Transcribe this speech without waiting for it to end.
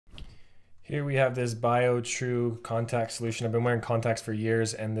Here we have this BioTrue contact solution. I've been wearing contacts for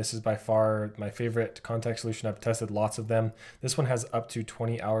years, and this is by far my favorite contact solution. I've tested lots of them. This one has up to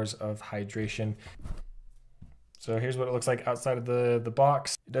 20 hours of hydration. So here's what it looks like outside of the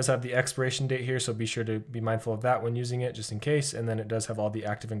box. It does have the expiration date here, so be sure to be mindful of that when using it, just in case. And then it does have all the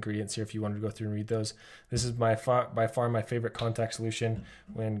active ingredients here if you wanted to go through and read those. This is by far my favorite contact solution.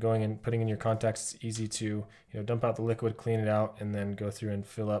 When going and putting in your contacts, it's easy to dump out the liquid, clean it out, and then go through and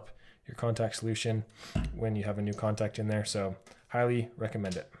fill up your contact solution when you have a new contact in there. So highly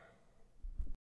recommend it.